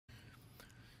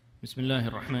بسم الله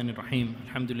الرحمن الرحيم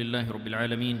الحمد لله رب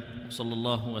العالمين وصلى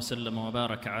الله وسلم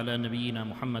وبارك على نبينا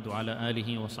محمد وعلى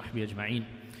آله وصحبه أجمعين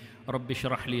رب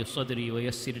اشرح لي صدري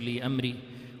ويسر لي أمري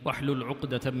واحلل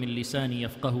عقدة من لساني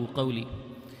يفقه قولي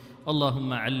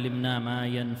اللهم علمنا ما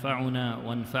ينفعنا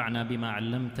وانفعنا بما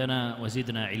علمتنا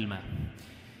وزدنا علما.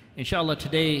 Inshallah,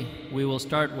 today we will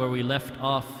start where we left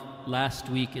off last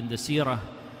week in the seerah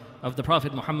of the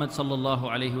Prophet Muhammad sallallahu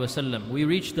alaihi wasallam. We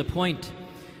reached the point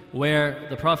where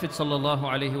the Prophet sallallahu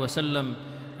alaihi wasallam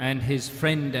and his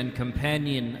friend and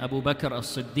companion Abu Bakr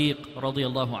as-Siddiq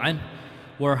radiyallahu anh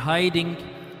were hiding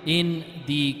in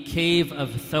the cave of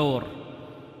Thawr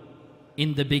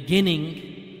in the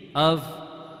beginning of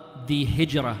the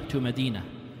hijrah to Medina.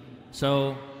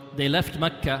 So they left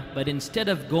Mecca, but instead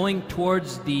of going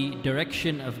towards the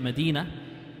direction of Medina,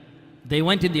 they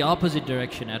went in the opposite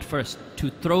direction at first to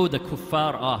throw the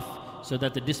kuffar off, so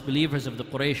that the disbelievers of the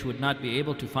Quraysh would not be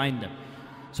able to find them.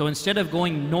 So instead of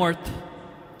going north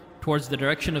towards the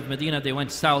direction of Medina, they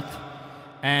went south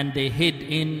and they hid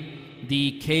in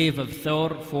the cave of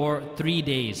Thawr for 3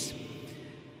 days.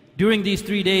 During these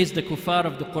 3 days, the kuffar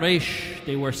of the Quraysh,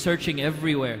 they were searching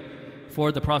everywhere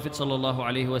for the Prophet sallallahu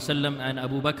alaihi wasallam and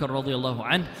Abu Bakr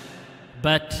radiallahu anh.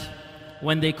 But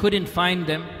when they couldn't find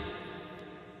them,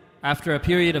 after a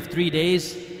period of 3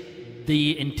 days,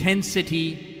 the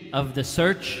intensity of the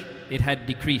search, it had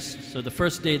decreased. So the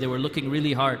first day they were looking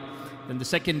really hard, then the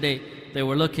second day they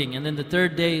were looking, and then the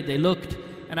third day they looked,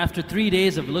 and after 3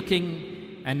 days of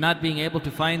looking and not being able to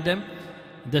find them,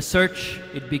 the search,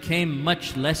 it became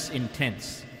much less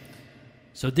intense.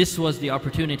 So this was the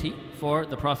opportunity for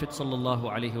the Prophet sallallahu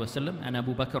alaihi wasallam and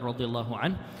Abu Bakr radiallahu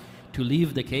anh to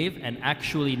leave the cave and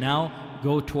actually now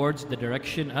go towards the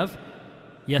direction of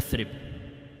Yathrib,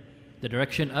 the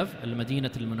direction of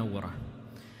Al-Madinah Al-Munawwarah.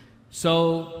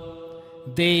 So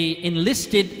they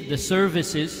enlisted the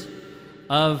services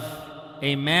of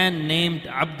a man named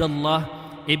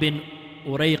Abdullah ibn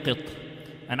Urayqit.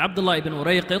 And Abdullah ibn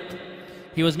Urayqit,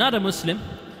 he was not a Muslim,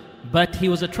 but he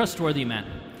was a trustworthy man.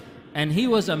 And he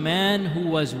was a man who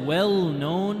was well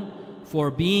known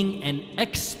for being an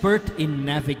expert in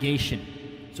navigation.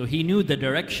 So he knew the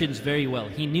directions very well.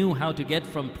 He knew how to get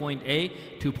from point A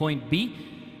to point B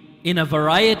in a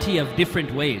variety of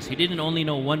different ways. He didn't only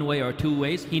know one way or two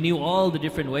ways. He knew all the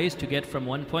different ways to get from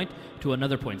one point to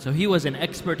another point. So he was an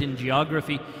expert in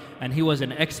geography and he was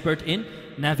an expert in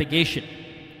navigation.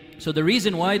 So the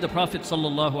reason why the Prophet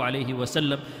sallallahu alaihi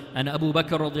wasallam and Abu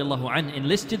Bakr radiallahu anh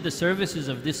enlisted the services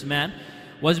of this man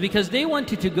was because they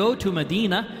wanted to go to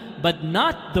Medina, but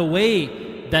not the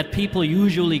way that people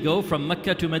usually go from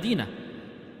Mecca to Medina.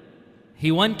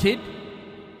 He wanted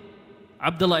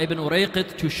Abdullah ibn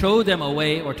Urayqit to show them a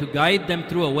way or to guide them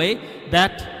through a way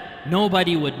that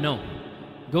nobody would know.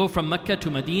 Go from Mecca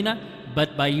to Medina,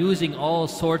 but by using all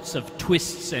sorts of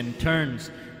twists and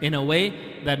turns in a way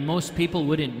that most people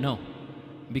wouldn't know,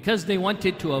 because they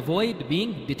wanted to avoid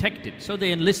being detected. So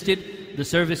they enlisted the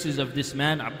services of this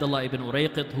man, Abdullah ibn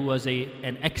Urayqit, who was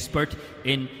an expert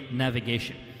in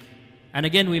navigation. And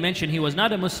again, we mentioned he was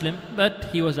not a Muslim, but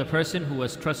he was a person who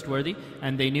was trustworthy,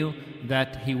 and they knew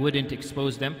that he wouldn't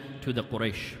expose them to the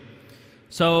Quraysh.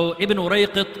 So Ibn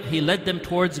Urayqit, he led them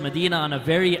towards Medina on a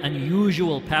very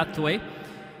unusual pathway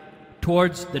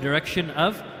towards the direction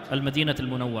of Al-Madinah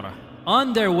Al-Munawwarah.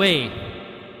 On their way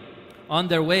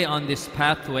on this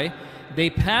pathway, they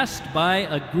passed by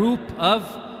a group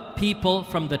of people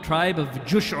from the tribe of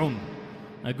Jush'um.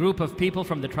 A group of people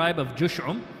from the tribe of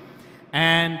Jush'um.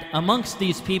 And amongst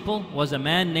these people was a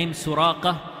man named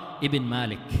Suraqa ibn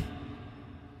Malik.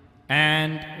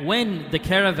 And when the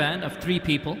caravan of 3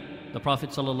 people, the Prophet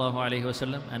sallallahu alaihi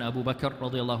wasallam and Abu Bakr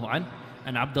radiallahu anh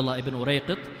and Abdullah ibn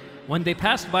Urayqit, when they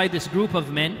passed by this group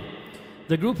of men,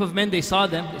 the group of men, they saw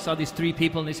these 3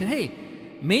 people, and they said, hey,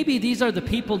 maybe these are the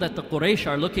people that the Quraysh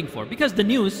are looking for, because the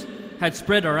news had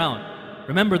spread around.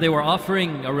 Remember, they were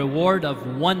offering a reward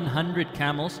of 100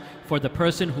 camels for the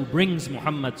person who brings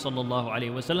Muhammad sallallahu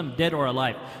alaihi wasallam, dead or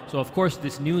alive. So of course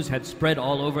this news had spread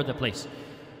all over the place.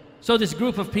 So this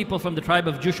group of people from the tribe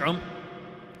of Jush'um,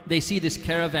 they see this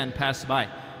caravan pass by,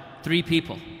 3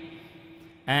 people.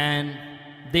 And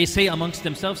they say amongst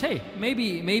themselves, hey,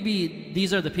 maybe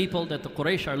these are the people that the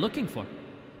Quraysh are looking for.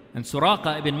 And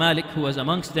Suraqa ibn Malik, who was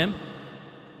amongst them,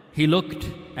 he looked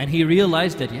and he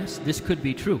realized that yes, this could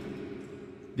be true.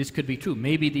 This could be true.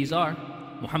 Maybe these are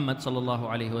Muhammad sallallahu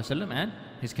alaihi wasallam and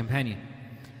his companion.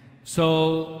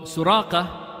 So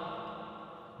Suraqa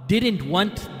didn't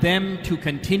want them to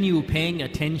continue paying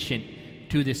attention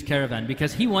to this caravan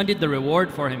because he wanted the reward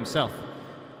for himself.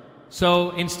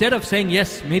 So instead of saying,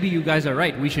 yes, maybe you guys are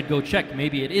right, we should go check,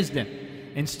 maybe it is them,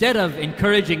 instead of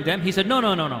encouraging them, he said, no,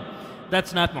 no, no, no.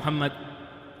 That's not Muhammad.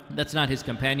 That's not his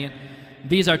companion.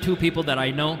 These are two people that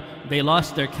I know. They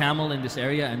lost their camel in this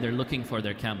area and they're looking for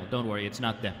their camel. Don't worry, it's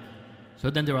not them. So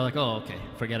then they were like, oh, okay,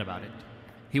 forget about it.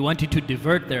 He wanted to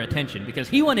divert their attention because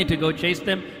he wanted to go chase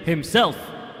them himself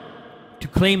to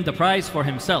claim the prize for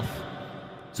himself.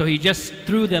 So he just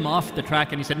threw them off the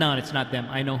track and he said, no, it's not them.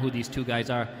 I know who these two guys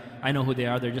are. I know who they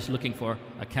are. They're just looking for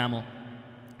a camel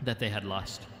that they had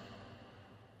lost.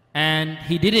 And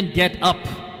he didn't get up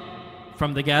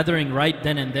from the gathering right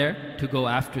then and there to go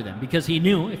after them because he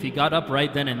knew if he got up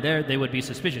right then and there, they would be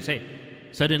suspicious. Hey,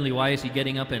 suddenly why is he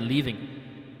getting up and leaving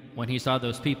when he saw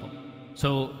those people?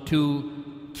 So to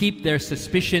keep their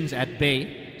suspicions at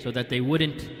bay so that they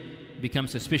wouldn't become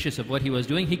suspicious of what he was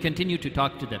doing, he continued to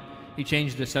talk to them. He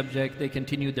changed the subject. They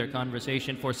continued their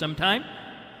conversation for some time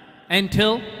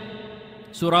until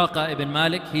Suraqa ibn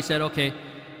Malik, he said, okay,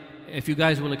 if you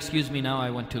guys will excuse me now,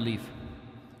 I want to leave.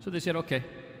 So they said, okay,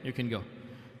 you can go.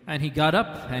 And he got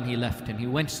up and he left and he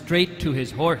went straight to his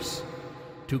horse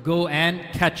to go and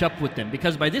catch up with them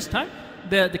because by this time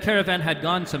the caravan had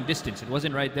gone some distance. It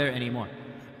wasn't right there anymore.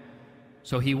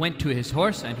 So he went to his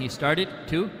horse and he started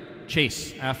to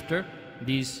chase after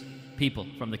these people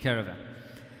from the caravan.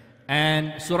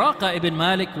 And Suraqa ibn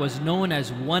Malik was known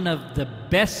as one of the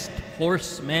best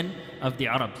horsemen of the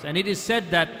Arabs. And it is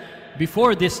said that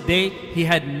before this day, he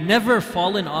had never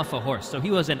fallen off a horse. So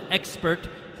he was an expert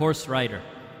horse rider.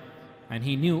 And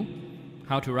he knew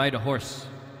how to ride a horse.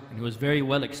 And he was very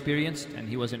well experienced and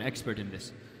he was an expert in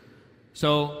this.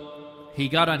 So he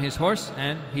got on his horse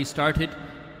and he started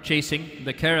chasing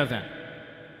the caravan.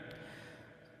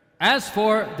 As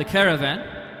for the caravan,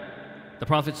 the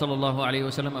Prophet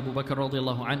ﷺ, Abu Bakr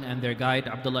radiallahu anh, and their guide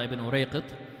Abdullah ibn Urayqit,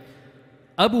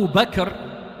 Abu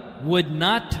Bakr would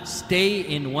not stay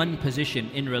in one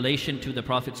position in relation to the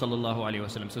Prophet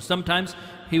ﷺ. So sometimes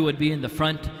he would be in the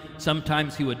front,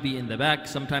 sometimes he would be in the back,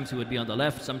 sometimes he would be on the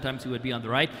left, sometimes he would be on the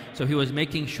right. So he was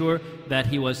making sure that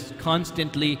he was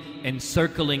constantly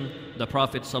encircling the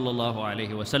Prophet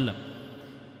ﷺ.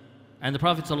 And the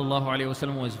Prophet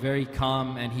ﷺ was very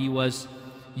calm and he was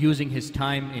using his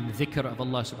time in dhikr of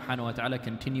Allah subhanahu wa ta'ala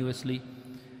continuously.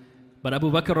 But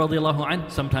Abu Bakr radiallahu anh,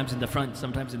 sometimes in the front,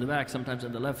 sometimes in the back, sometimes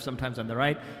on the left, sometimes on the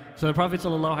right. So the Prophet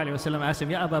ﷺ asked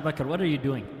him, Ya Abu Bakr, what are you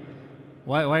doing?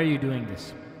 Why are you doing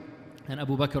this? And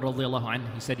Abu Bakr radiallahu anh,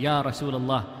 he said, Ya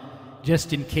Rasulullah,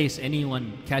 just in case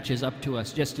anyone catches up to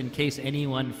us, just in case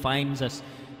anyone finds us,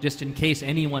 just in case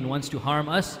anyone wants to harm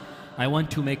us, I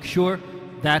want to make sure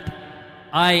that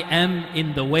I am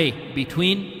in the way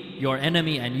between your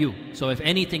enemy and you. So if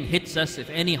anything hits us, if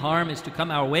any harm is to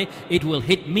come our way, it will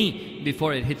hit me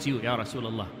before it hits you, Ya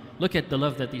Rasulullah. Look at the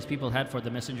love that these people had for the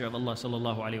Messenger of Allah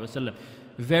sallallahu alaihi wasallam.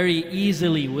 Very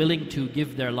easily willing to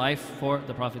give their life for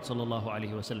the Prophet sallallahu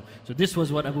alaihi wasallam. So this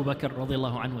was what Abu Bakr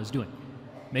radiallahu anhu was doing,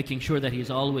 making sure that he's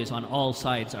always on all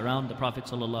sides around the Prophet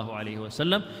sallallahu alaihi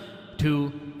wasallam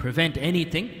to prevent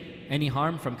any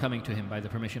harm from coming to him by the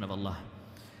permission of Allah.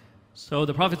 So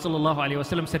the Prophet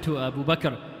ﷺ said to Abu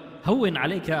Bakr, Hawwin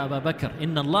alayka Abu Bakr,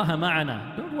 inna Allaha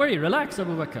ma'ana. Don't worry, relax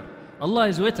Abu Bakr. Allah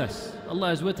is with us.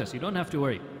 Allah is with us. You don't have to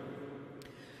worry.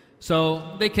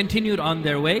 So they continued on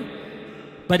their way,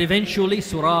 but eventually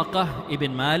Suraqa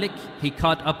ibn Malik, he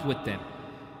caught up with them.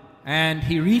 And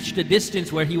he reached a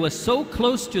distance where he was so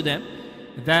close to them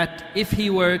that if he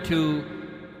were to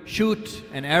shoot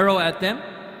an arrow at them,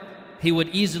 he would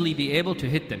easily be able to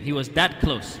hit them. He was that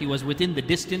close. He was within the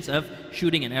distance of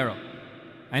shooting an arrow.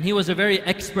 And he was a very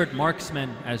expert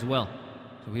marksman as well.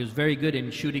 So he was very good in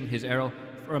shooting his arrow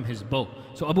from his bow.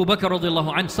 So Abu Bakr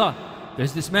radiallahu anh saw,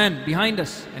 there's this man behind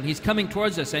us and he's coming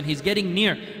towards us and he's getting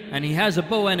near and he has a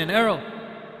bow and an arrow.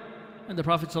 And the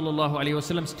Prophet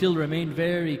ﷺ still remained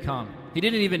very calm. He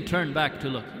didn't even turn back to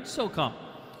look. He's so calm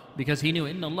because he knew,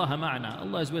 Inna Allaha ma'ana.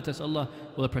 Allah is with us. Allah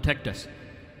will protect us.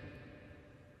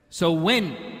 So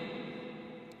when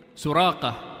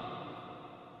Suraqa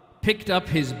picked up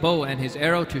his bow and his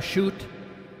arrow to shoot,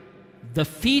 the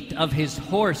feet of his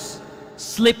horse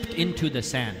slipped into the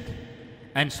sand.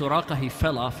 And Suraqa, he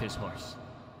fell off his horse.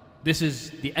 This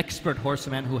is the expert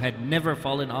horseman who had never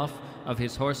fallen off of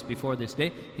his horse before this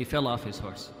day. He fell off his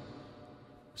horse.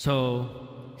 So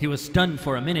he was stunned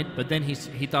for a minute, but then he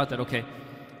thought that, okay,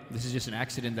 this is just an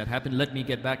accident that happened. Let me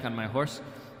get back on my horse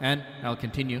and I'll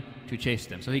continue to chase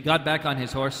them. So he got back on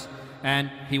his horse and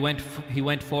he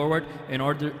went forward in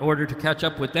order to catch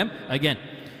up with them again.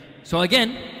 So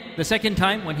again, the second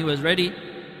time when he was ready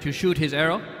to shoot his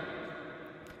arrow,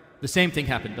 the same thing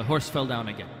happened. The horse fell down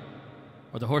again.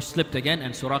 Or the horse slipped again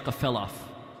and Suraqa fell off.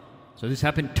 So this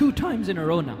happened 2 times in a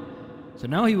row now. So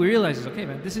now he realizes, okay,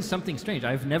 man, this is something strange.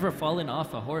 I've never fallen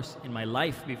off a horse in my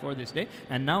life before this day,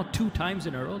 and now 2 times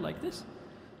in a row like this.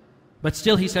 But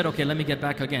still he said, okay, let me get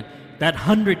back again. That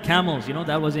 100 camels,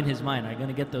 that was in his mind. I'm going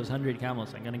to get those 100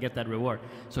 camels. I'm going to get that reward.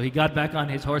 So he got back on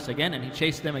his horse again and he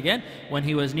chased them again. When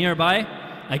he was nearby,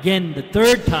 again, the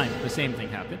 3rd time, the same thing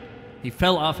happened. He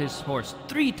fell off his horse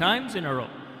 3 times in a row.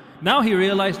 Now he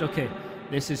realized, okay,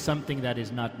 this is something that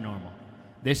is not normal.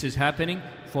 This is happening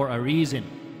for a reason.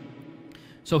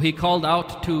 So he called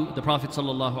out to the Prophet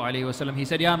ﷺ. He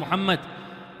said, Ya Muhammad,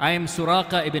 I am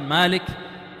Suraqa ibn Malik,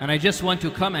 and I just want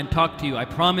to come and talk to you. I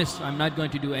promise I'm not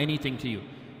going to do anything to you.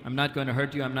 I'm not going to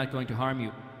hurt you. I'm not going to harm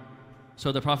you.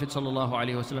 So the Prophet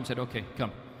ﷺ said, okay,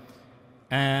 come.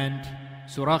 And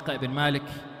Suraqa ibn Malik,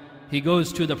 he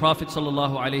goes to the Prophet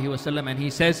ﷺ and he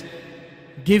says,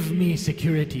 give me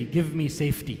security, give me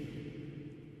safety.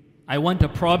 I want a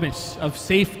promise of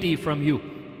safety from you.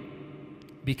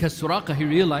 Because Suraqa, he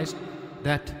realized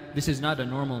that this is not a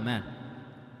normal man.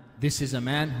 This is a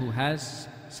man who has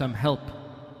some help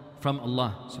from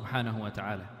Allah subhanahu wa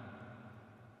ta'ala.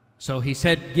 So he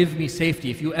said, give me safety.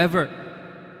 If you ever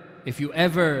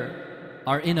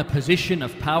are in a position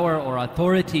of power or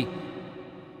authority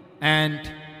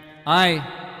and I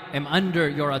am under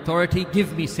your authority,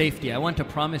 give me safety. I want a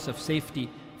promise of safety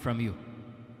from you.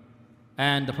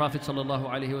 And the Prophet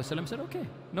ﷺ said, okay,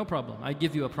 no problem. I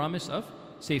give you a promise of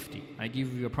safety. I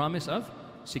give you a promise of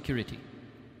security.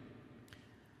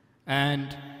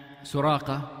 And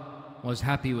Suraqa was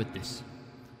happy with this.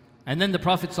 And then the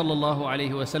Prophet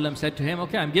ﷺ said to him,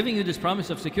 okay, I'm giving you this promise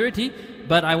of security,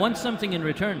 but I want something in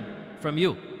return from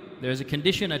you. There's a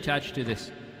condition attached to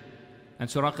this. And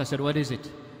Suraqa said, what is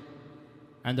it?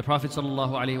 And the Prophet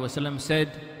ﷺ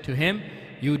said to him,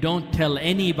 you don't tell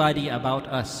anybody about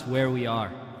us where we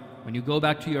are. When you go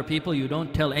back to your people, you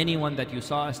don't tell anyone that you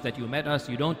saw us, that you met us.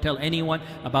 You don't tell anyone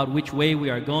about which way we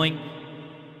are going.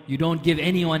 You don't give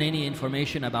anyone any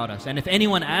information about us. And if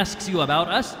anyone asks you about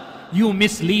us, you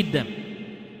mislead them.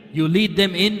 You lead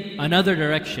them in another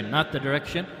direction, not the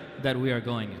direction that we are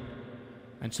going in.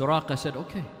 And Suraqa said,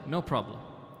 okay, no problem.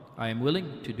 I am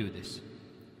willing to do this.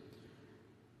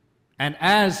 And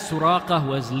as Suraqa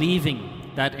was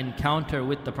leaving that encounter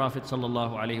with the Prophet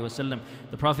ﷺ,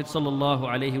 the Prophet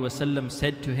ﷺ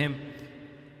said to him,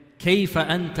 كيف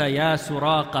أنت يا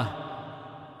سراقة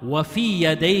وفي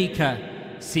يديك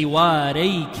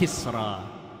سواري كسرى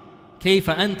كيف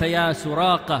أنت يا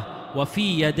سراقة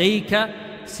وفي يديك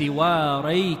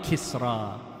سواري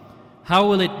كسرى. How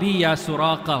will it be, Ya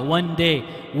Suraqa, one day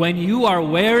when you are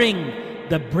wearing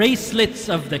the bracelets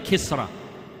of the Kisra?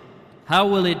 How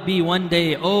will it be one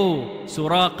day, O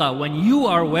Suraqa, when you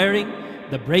are wearing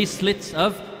the bracelets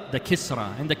of the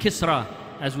Kisra? And the Kisra,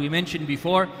 as we mentioned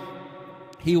before,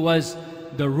 he was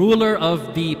the ruler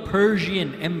of the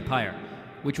Persian Empire,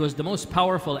 which was the most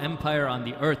powerful empire on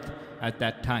the earth at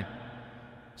that time.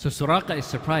 So Suraqa is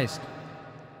surprised.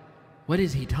 What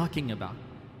is he talking about?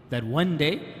 That one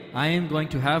day I am going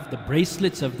to have the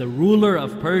bracelets of the ruler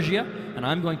of Persia, and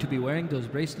I'm going to be wearing those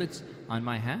bracelets on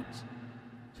my hands?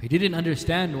 He didn't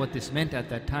understand what this meant at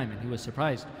that time, and he was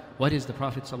surprised. What is the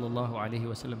Prophet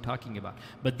ﷺ talking about?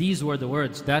 But these were the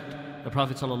words that the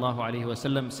Prophet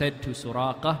ﷺ said to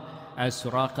Suraqa as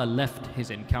Suraqa left his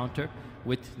encounter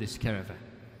with this caravan.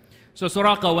 So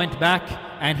Suraqa went back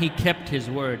and he kept his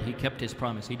word, he kept his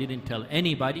promise. He didn't tell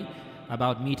anybody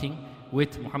about meeting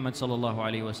with Muhammad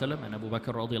ﷺ and Abu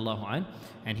Bakr radiallahu anh,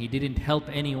 and he didn't help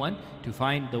anyone to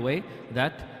find the way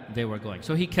that they were going.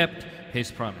 So he kept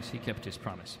his promise. He kept his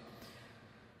promise.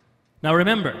 Now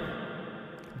remember,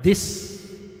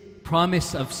 this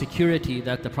promise of security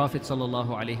that the Prophet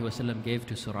ﷺ gave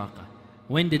to Suraqa,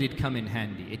 when did it come in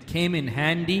handy? It came in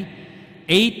handy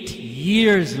 8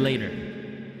 years later.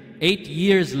 8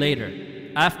 years later,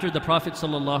 after the Prophet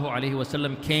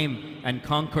ﷺ came and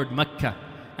conquered Mecca.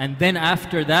 And then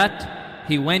after that,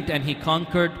 he went and he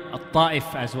conquered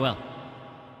At-Ta'if as well.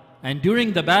 And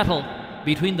during the battle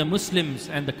between the Muslims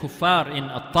and the Kuffar in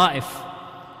At-Ta'if,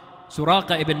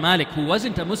 Suraqa ibn Malik, who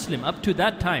wasn't a Muslim up to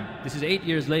that time, this is 8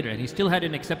 years later, and he still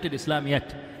hadn't accepted Islam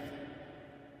yet.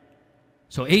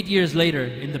 So 8 years later,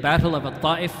 in the battle of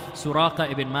At-Ta'if,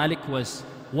 Suraqa ibn Malik was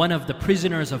one of the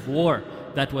prisoners of war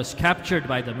that was captured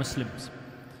by the Muslims.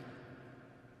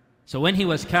 So when he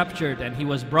was captured and he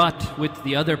was brought with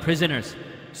the other prisoners,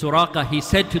 Suraqa, he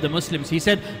said to the Muslims, he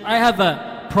said, I have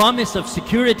a promise of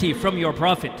security from your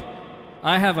Prophet.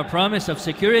 I have a promise of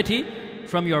security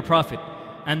from your Prophet.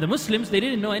 And the Muslims, they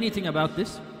didn't know anything about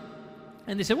this.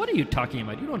 And they said, what are you talking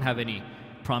about? You don't have any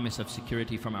promise of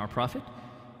security from our Prophet.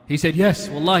 He said, yes,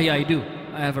 wallahi I do.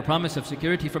 I have a promise of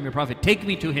security from your Prophet. Take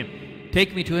me to him.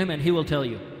 Take me to him and he will tell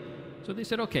you. So they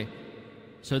said, okay.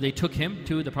 So they took him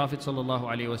to the Prophet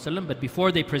ﷺ, but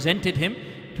before they presented him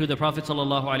to the Prophet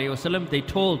ﷺ, they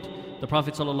told the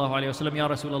Prophet ﷺ, Ya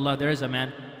Rasulullah, there is a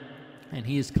man and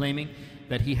he is claiming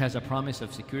that he has a promise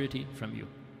of security from you.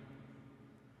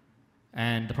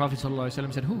 And the Prophet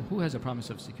ﷺ said, who has a promise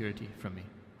of security from me?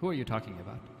 Who are you talking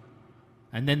about?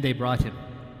 And then they brought him.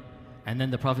 And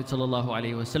then the Prophet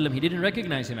ﷺ, he didn't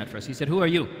recognize him at first. He said, who are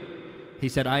you? He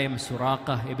said, I am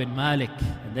Suraqah ibn Malik.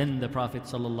 And then the Prophet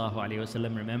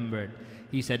ﷺ remembered.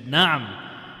 He said, Naam,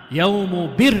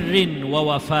 yawmu birrin wa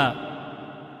wafa.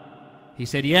 He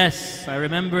said, yes, I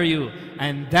remember you.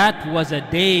 And that was a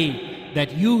day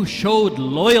that you showed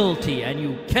loyalty and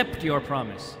you kept your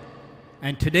promise.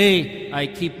 And today I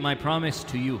keep my promise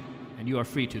to you and you are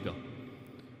free to go.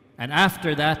 And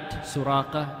after that,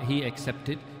 Suraqah, he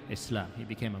accepted Islam. He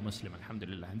became a Muslim,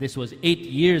 alhamdulillah. And this was 8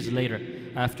 years later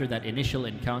after that initial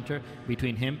encounter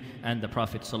between him and the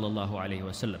Prophet sallallahu alaihi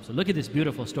wasallam. So look at this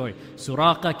beautiful story.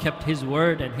 Suraqah kept his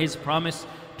word and his promise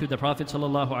to the Prophet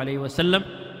sallallahu alaihi wasallam.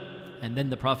 And then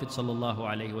the Prophet sallallahu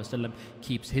alaihi wasallam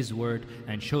keeps his word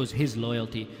and shows his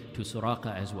loyalty to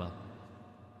Suraqah as well.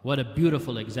 What a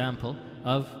beautiful example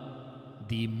of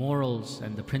the morals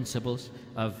and the principles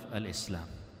of al-Islam.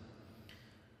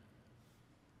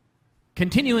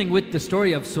 Continuing with the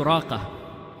story of Suraqah,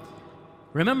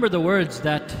 remember the words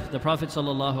that the Prophet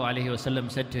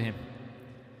ﷺ said to him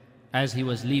as he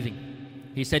was leaving.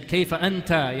 He said, كَيْفَ أَنْتَ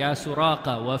يَا سُرَاقَ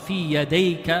وَفِي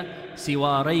يَدَيْكَ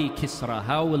سِوَارَيْ كِسْرَى.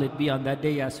 How will it be on that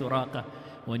day, Ya Suraqah,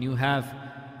 when you have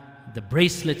the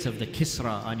bracelets of the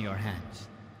Kisra on your hands?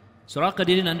 Suraqah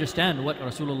didn't understand what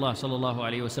Rasulullah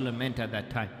ﷺ meant at that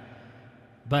time.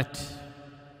 But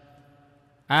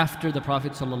after the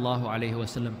Prophet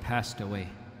ﷺ passed away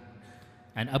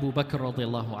and Abu Bakr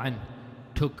radiallahu anh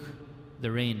took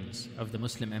the reins of the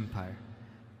Muslim empire,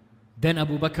 then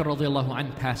Abu Bakr radiallahu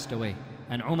anh passed away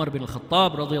and Umar bin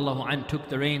al-Khattab radiallahu anh took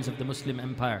the reins of the Muslim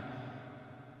empire.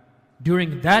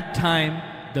 During that time,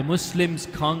 the Muslims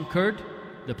conquered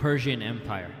the Persian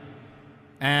Empire,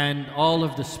 and all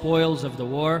of the spoils of the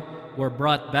war were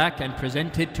brought back and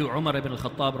presented to Umar ibn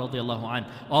al-Khattab radiallahu anh.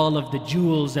 All of the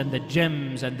jewels and the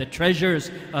gems and the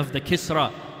treasures of the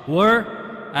Kisra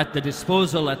were at the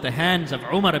disposal, at the hands of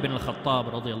Umar ibn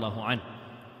al-Khattab radiallahu anh.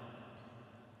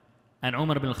 And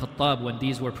Umar ibn al-Khattab, when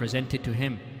these were presented to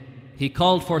him, he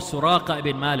called for Suraqah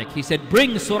ibn Malik. He said,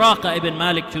 bring Suraqah ibn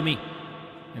Malik to me.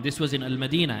 And this was in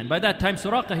Al-Madinah. And by that time,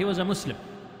 Suraqah, he was a Muslim.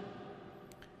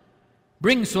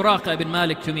 Bring Suraqah ibn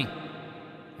Malik to me.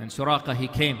 And Suraqah, he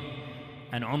came.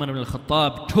 And Umar ibn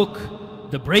al-Khattab took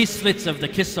the bracelets of the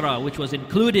Kisra, which was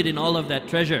included in all of that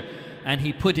treasure, and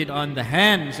he put it on the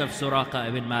hands of Suraqah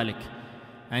ibn Malik.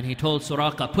 And he told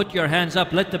Suraqah, put your hands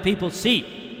up, let the people see.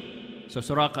 So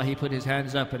Suraqah, he put his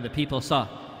hands up and the people saw.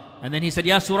 And then he said,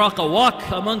 Ya Suraqah, walk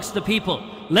amongst the people.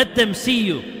 Let them see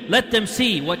you. Let them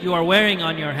see what you are wearing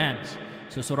on your hands.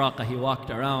 So Suraqah, he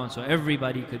walked around so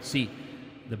everybody could see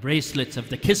the bracelets of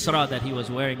the Kisra that he was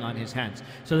wearing on his hands.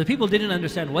 So the people didn't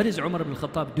understand, what is Umar ibn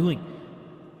al-Khattab doing?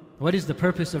 What is the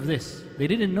purpose of this? They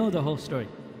didn't know the whole story.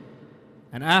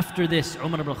 And after this,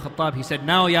 Umar ibn al-Khattab, he said,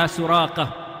 now Ya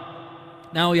Suraqah,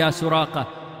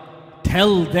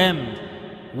 tell them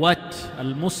what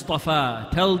Al-Mustafa,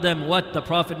 tell them what the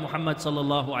Prophet Muhammad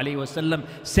sallallahu alaihi wasallam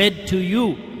said to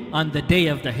you on the day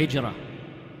of the Hijrah.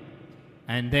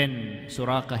 And then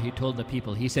Suraqah, he told the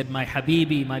people, he said, my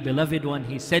Habibi, my beloved one,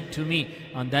 he said to me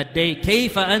on that day, كَيْفَ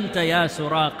أَنْتَ يَا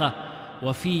سُرَاقَ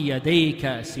وَفِي يَدَيْكَ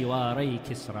سِوَارَيْ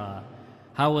كِسْرَى.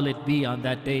 How will it be on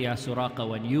that day, Ya Suraqah,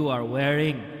 when you are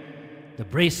wearing the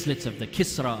bracelets of the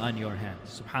Kisra on your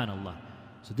hands? Subhanallah.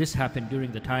 So this happened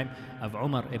during the time of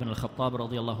Umar ibn al-Khattab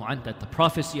radiallahu anh, that the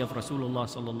prophecy of Rasulullah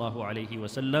sallallahu alayhi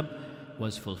wasallam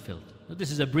was fulfilled. So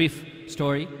this is a brief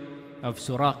story of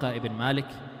Suraqah ibn Malik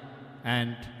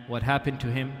and what happened to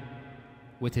him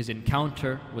with his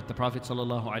encounter with the Prophet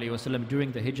ﷺ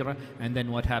during the Hijrah, and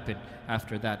then what happened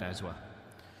after that as well.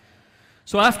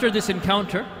 So after this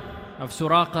encounter of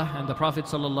Suraqah and the Prophet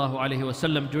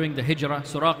ﷺ during the Hijrah,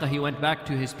 Suraqah, he went back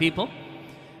to his people,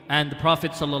 and the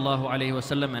Prophet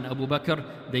ﷺ and Abu Bakr,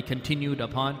 they continued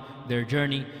upon their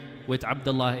journey with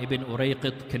Abdullah ibn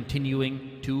Urayqit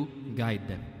continuing to guide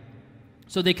them.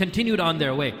 So they continued on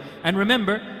their way. And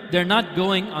remember, they're not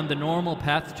going on the normal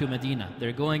path to Medina.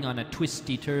 They're going on a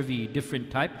twisty-turvy,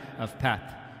 different type of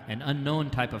path, an unknown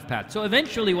type of path. So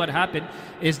eventually what happened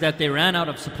is that they ran out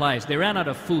of supplies. They ran out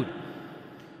of food.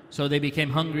 So they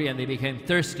became hungry and they became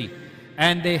thirsty.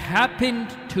 And they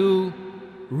happened to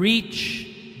reach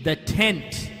the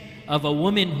tent of a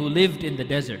woman who lived in the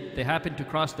desert. They happened to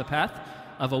cross the path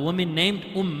of a woman named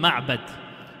Ma'bad.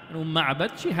 And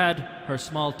Ma'bad, she had her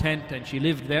small tent and she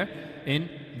lived there in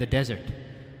the desert.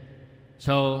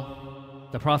 So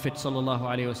the Prophet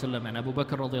ﷺ and Abu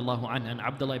Bakr radiallahu anh and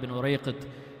Abdullah ibn Urayqit,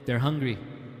 they're hungry.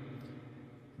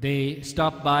 They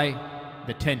stop by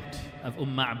the tent of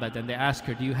Ma'bad and they ask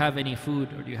her, do you have any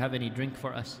food or do you have any drink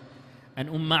for us? And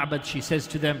Ma'bad, she says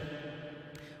to them,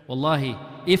 Wallahi,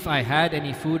 if I had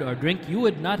any food or drink, you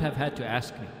would not have had to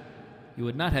ask me. You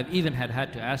would not have even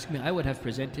had to ask me. I would have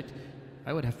presented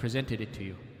it to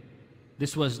you.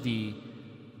 This was the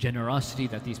generosity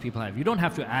that these people have. You don't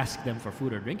have to ask them for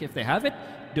food or drink. If they have it,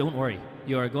 don't worry.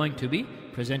 You are going to be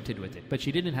presented with it. But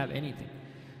she didn't have anything.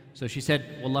 So she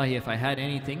said, Wallahi, if I had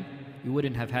anything, you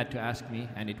wouldn't have had to ask me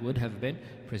and it would have been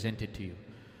presented to you.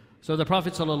 So the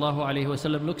Prophet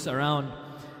ﷺ looks around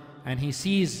and he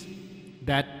sees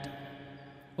that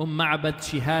Ma'bad,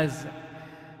 she has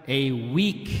a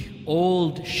weak,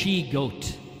 old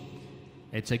she-goat.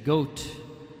 It's a goat,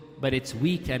 but it's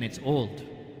weak and it's old.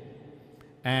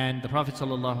 And the Prophet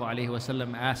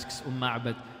ﷺ asks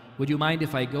Ma'bad, would you mind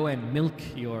if I go and milk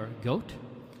your goat?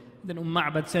 Then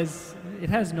Ma'bad says, it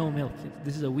has no milk.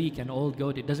 This is a weak and old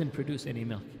goat. It doesn't produce any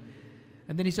milk.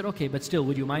 And then he said, okay, but still,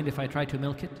 would you mind if I try to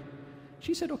milk it?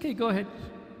 She said, okay, go ahead.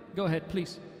 Go ahead,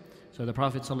 please. So the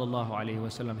Prophet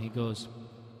ﷺ, he goes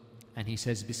and he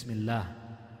says, Bismillah,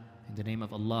 in the name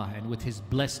of Allah. And with his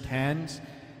blessed hands,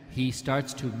 he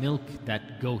starts to milk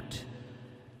that goat.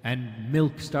 And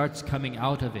milk starts coming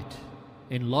out of it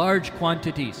in large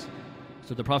quantities.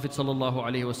 So the Prophet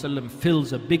ﷺ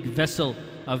fills a big vessel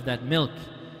of that milk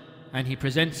and he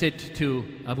presents it to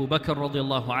Abu Bakr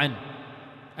radiallahu anh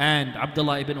and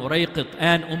Abdullah ibn Urayqit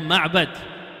and Ma'bad.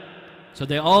 So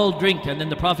they all drink, and then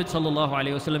the Prophet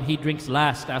ﷺ, he drinks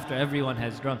last after everyone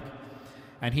has drunk.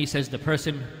 And he says the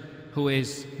person who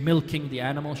is milking the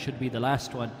animal should be the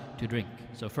last one to drink.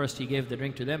 So first he gave the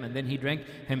drink to them and then he drank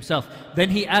himself. Then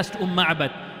he asked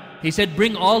Ma'bad, he said,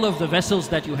 bring all of the vessels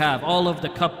that you have, all of the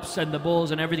cups and the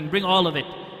bowls and everything, bring all of it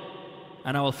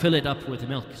and I will fill it up with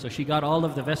milk. So she got all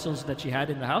of the vessels that she had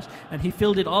in the house and he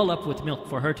filled it all up with milk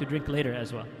for her to drink later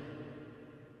as well.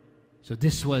 So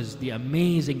this was the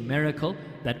amazing miracle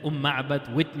that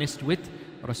Ma'bad witnessed with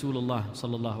Rasulullah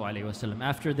sallallahu alaihi wasallam.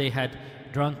 After they had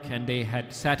drunk and they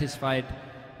had satisfied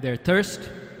their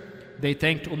thirst, they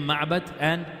thanked Ma'bad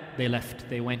and they left.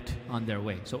 They went on their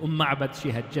way. So Ma'bad, she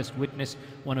had just witnessed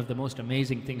one of the most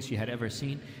amazing things she had ever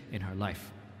seen in her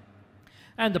life.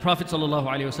 And the Prophet sallallahu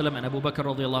alaihi wasallam and Abu Bakr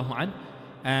radiallahu anh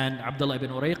and Abdullah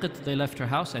ibn Urayqit, they left her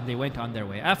house and they went on their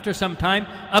way. After some time,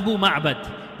 Abu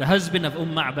Ma'bad, the husband of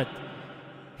Ma'bad,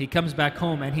 he comes back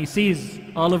home and he sees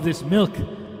all of this milk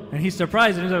and he's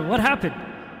surprised and he's like, what happened?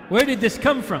 Where did this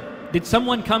come from? Did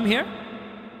someone come here?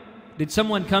 Did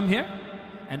someone come here?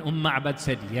 And Ma'bad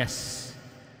said, yes.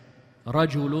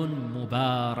 Rajulun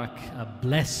Mubarak, a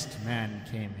blessed man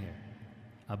came here.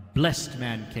 A blessed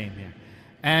man came here.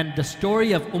 And the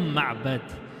story of Ma'bad,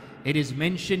 it is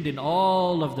mentioned in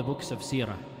all of the books of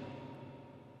Seerah.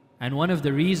 And one of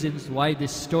the reasons why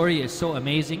this story is so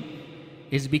amazing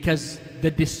is because the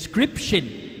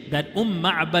description that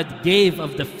Ma'bad gave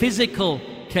of the physical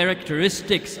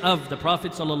characteristics of the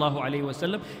Prophet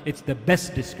ﷺ, it's the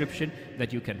best description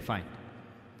that you can find.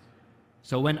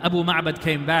 So when Abu Ma'bad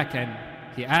came back and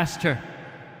he asked her,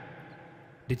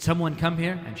 did someone come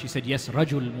here? And she said, yes,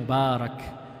 Rajul Mubarak.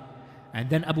 And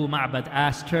then Abu Ma'bad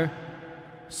asked her,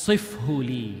 Sifhu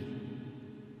li,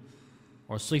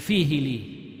 or Sifihi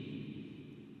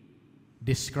li,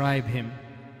 describe him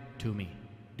to me.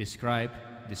 Describe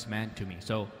this man to me.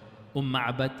 So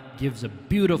Ma'bad gives a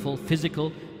beautiful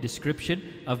physical description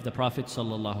of the Prophet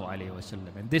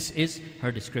ﷺ. And this is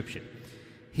her description.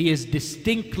 He is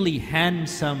distinctly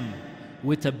handsome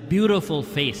with a beautiful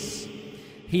face.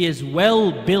 He is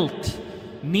well built,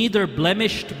 neither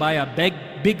blemished by a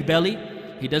big belly.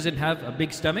 He doesn't have a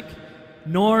big stomach,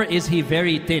 nor is he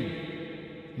very thin.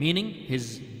 Meaning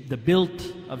the build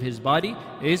of his body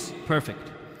is perfect.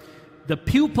 The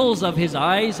pupils of his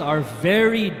eyes are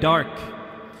very dark.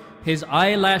 His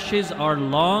eyelashes are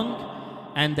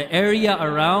long and the area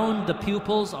around the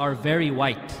pupils are very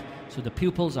white. So the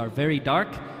pupils are very dark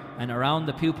and around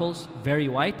the pupils very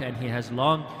white, and he has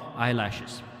long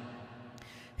eyelashes.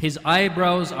 His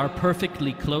eyebrows are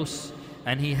perfectly close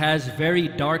and he has very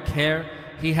dark hair.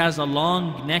 He has a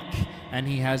long neck and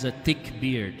he has a thick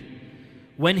beard.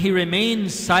 When he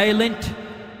remains silent,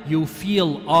 you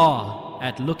feel awe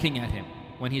at looking at him.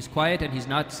 When he's quiet and he's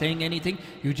not saying anything,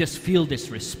 you just feel this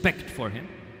respect for him.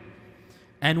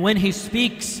 And when he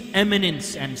speaks,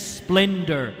 eminence and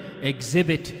splendor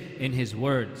exhibit in his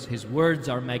words. His words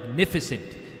are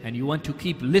magnificent and you want to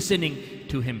keep listening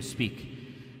to him speak.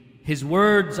 His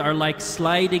words are like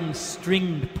sliding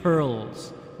stringed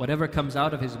pearls. Whatever comes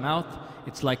out of his mouth,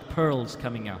 it's like pearls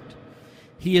coming out.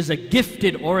 He is a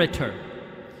gifted orator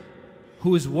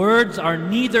whose words are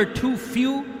neither too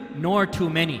few nor too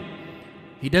many.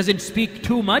 He doesn't speak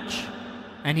too much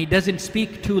and he doesn't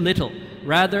speak too little.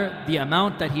 Rather, the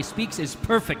amount that he speaks is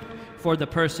perfect for the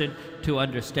person to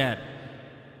understand.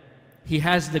 He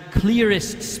has the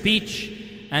clearest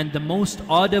speech and the most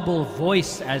audible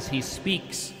voice as he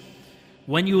speaks.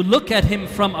 When you look at him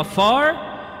from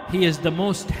afar, he is the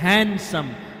most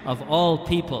handsome of all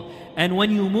people. And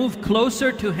when you move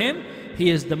closer to him, he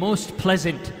is the most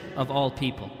pleasant of all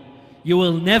people. You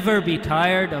will never be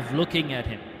tired of looking at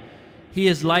him. He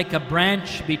is like a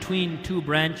branch between two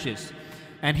branches.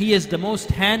 And he is the most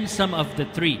handsome of the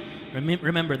three.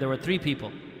 Remember, there were three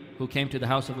people who came to the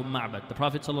house of Ma'bad. The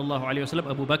Prophet ﷺ,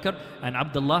 Abu Bakr, and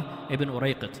Abdullah ibn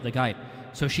Urayqit, the guide.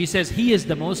 So she says he is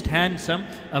the most handsome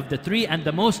of the three and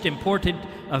the most important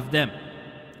of them.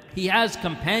 He has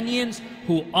companions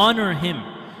who honor him.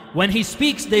 When he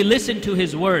speaks, they listen to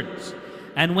his words.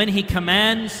 And when he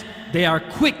commands, they are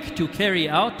quick to carry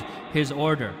out his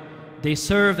order. They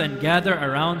serve and gather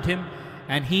around him,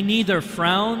 and he neither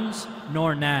frowns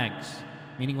nor nags.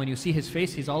 Meaning when you see his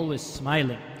face, he's always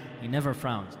smiling. He never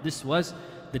frowns. This was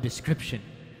the description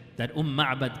that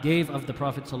Ma'bad gave of the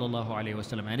Prophet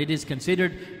ﷺ. And it is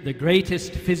considered the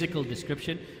greatest physical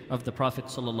description of the Prophet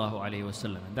ﷺ.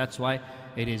 And that's why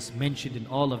it is mentioned in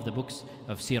all of the books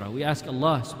of Seerah. We ask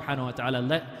Allah subhanahu wa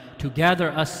ta'ala to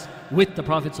gather us with the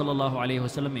Prophet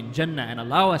ﷺ in Jannah and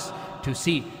allow us to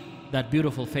see that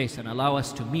beautiful face and allow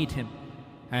us to meet him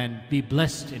and be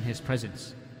blessed in his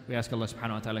presence. We ask Allah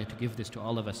subhanahu wa ta'ala to give this to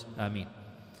all of us. Ameen.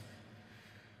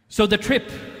 So the trip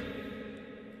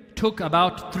took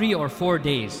about 3 or 4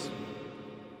 days.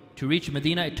 To reach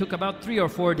Medina, it took about 3 or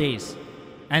 4 days.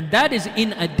 And that is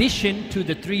in addition to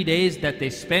the 3 days that they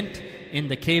spent in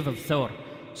the cave of Thawr.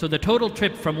 So the total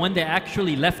trip from when they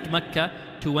actually left Mecca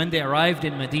to when they arrived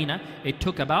in Medina, it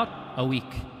took about a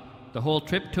week. The whole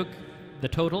trip took the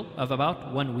total of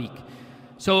about 1 week.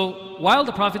 So while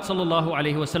the Prophet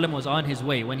ﷺ was on his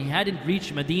way, when he hadn't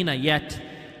reached Medina yet,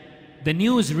 the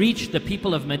news reached the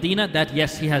people of Medina that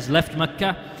yes, he has left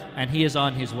Mecca and he is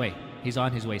on his way. He's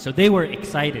on his way. So they were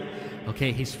excited.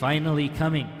 Okay, he's finally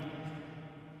coming.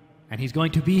 And he's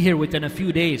going to be here within a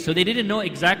few days. So they didn't know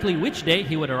exactly which day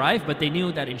he would arrive, but they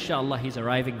knew that inshallah he's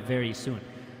arriving very soon.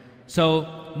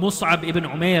 So Mus'ab ibn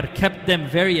Umair kept them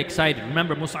very excited.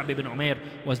 Remember, Mus'ab ibn Umair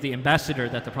was the ambassador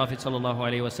that the Prophet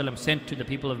ﷺ sent to the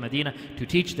people of Medina to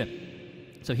teach them.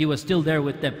 So he was still there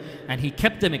with them, and he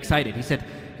kept them excited. He said,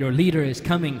 your leader is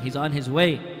coming, he's on his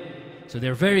way. So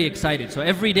they're very excited. So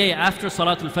every day after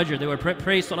Salatul Fajr, they would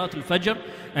pray Salatul Fajr,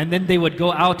 and then they would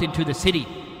go out into the city,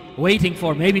 waiting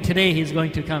for, maybe today he's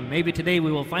going to come. Maybe today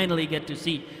we will finally get to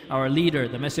see our leader,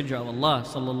 the Messenger of Allah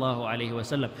sallallahu alaihi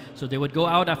wasallam. So they would go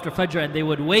out after Fajr and they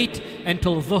would wait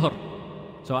until Dhuhr.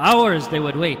 So hours they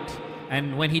would wait.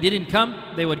 And when he didn't come,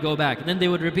 they would go back. And then they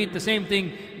would repeat the same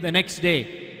thing the next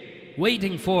day,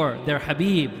 waiting for their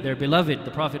Habib, their beloved,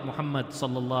 the Prophet Muhammad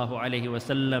sallallahu alaihi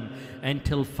wasallam,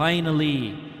 until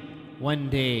finally one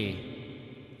day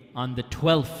on the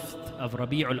 12th of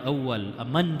Rabi'ul Awwal, a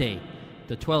Monday,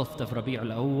 the 12th of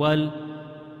Rabi'ul Awwal,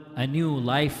 a new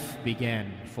life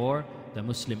began for the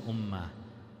Muslim Ummah.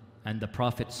 And the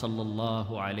Prophet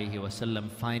sallallahu alaihi wasallam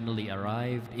finally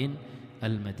arrived in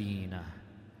Al-Madinah.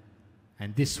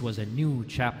 And this was a new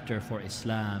chapter for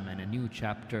Islam and a new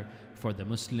chapter for the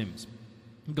Muslims.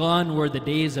 Gone were the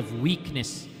days of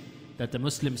weakness that the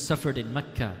Muslims suffered in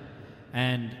Mecca.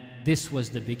 And this was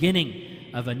the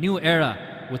beginning of a new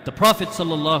era with the Prophet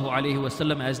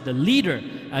ﷺ as the leader,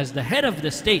 as the head of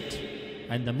the state,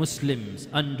 and the Muslims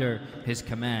under his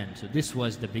command. So this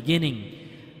was the beginning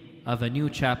of a new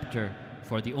chapter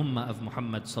for the Ummah of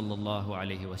Muhammad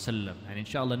ﷺ. And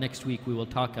inshallah next week we will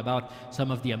talk about some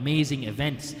of the amazing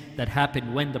events that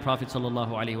happened when the Prophet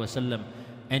ﷺ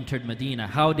entered Medina.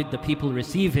 How did the people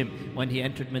receive him when he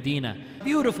entered Medina?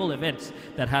 Beautiful events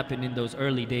that happened in those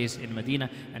early days in Medina.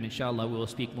 And inshallah we will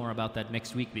speak more about that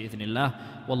next week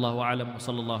bi'idhnillah. Wallahu a'lam wa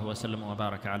sallallahu wa sallam wa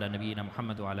baraka ala nabiyyina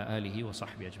Muhammad wa ala alihi wa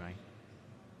sahbihi ajma'in.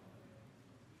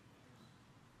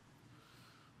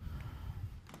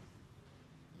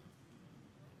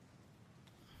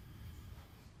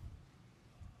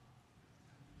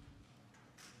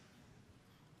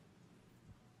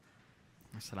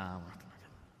 Assalamu alaikum.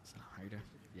 How are you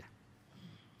doing?